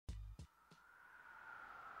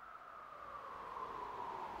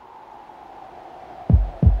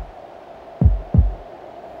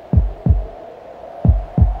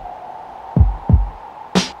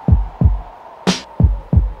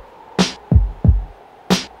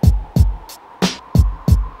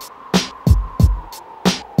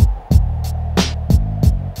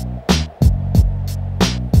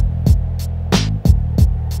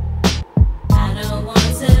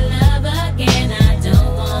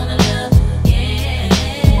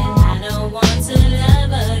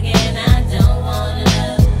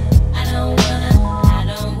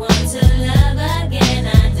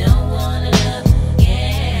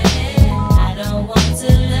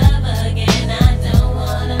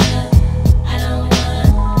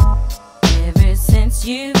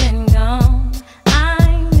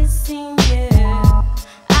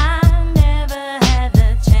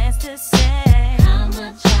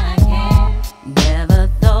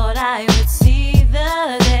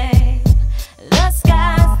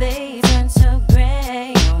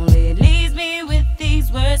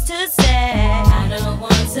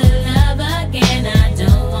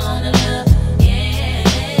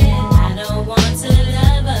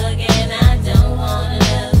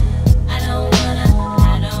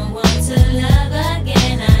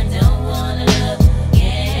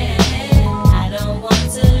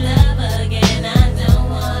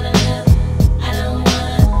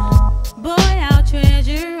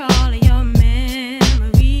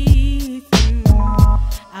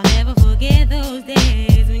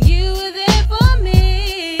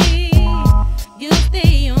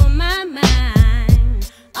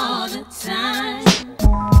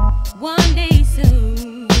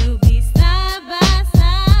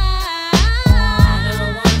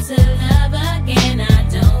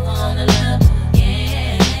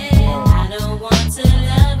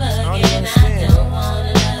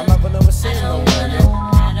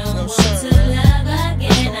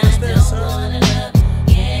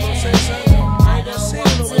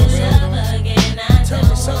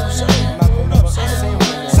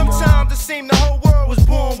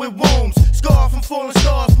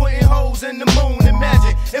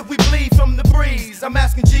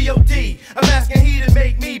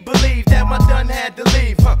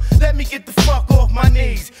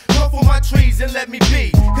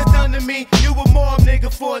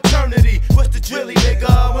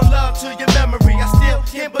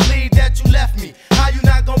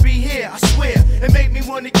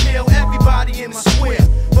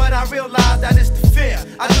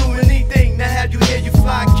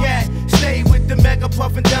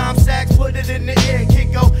puffin' dime sacks, put it in the air,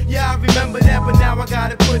 kid go, yeah, I remember that, but now I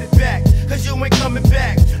gotta put it back. Cause you ain't coming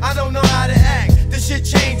back, I don't know how to act. This shit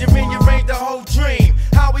changed and rearranged the whole dream.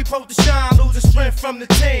 How we supposed to shine, losing strength from the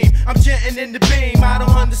team. I'm jetting in the beam, I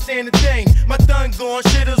don't understand a thing. My thun gone,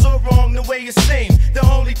 shit is all wrong the way it seems. The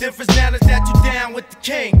only difference now is that you down with the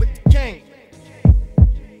king,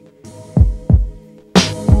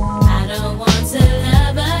 I don't want to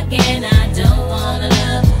love again, I don't wanna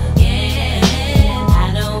love again.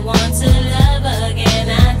 I don't want to love again,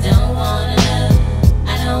 I don't wanna love.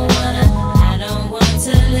 I don't want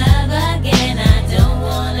to love again, I don't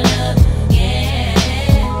wanna love again.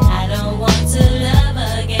 I don't want to love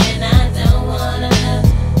again, I don't wanna love.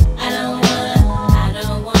 I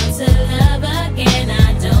don't want to love again,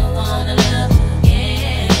 I don't wanna love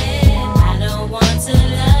again. I don't want to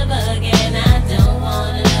love again, I don't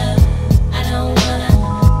wanna love. I don't wanna.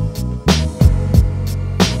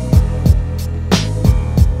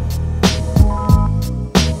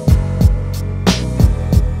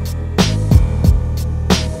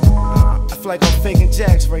 I feel like I'm faking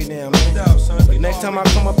jacks right now, man. No doubt, son. But next time I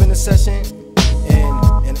come up in the session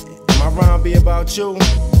and my rhyme be about you,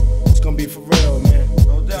 it's gonna be for real, man.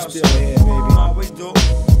 No doubt, still son. Here, baby. Nah, we do.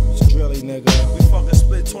 It's drilly, nigga. We fucking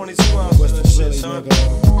split 22 ounces. What's the shit, nigga?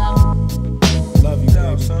 Love you,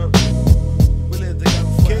 baby. Son.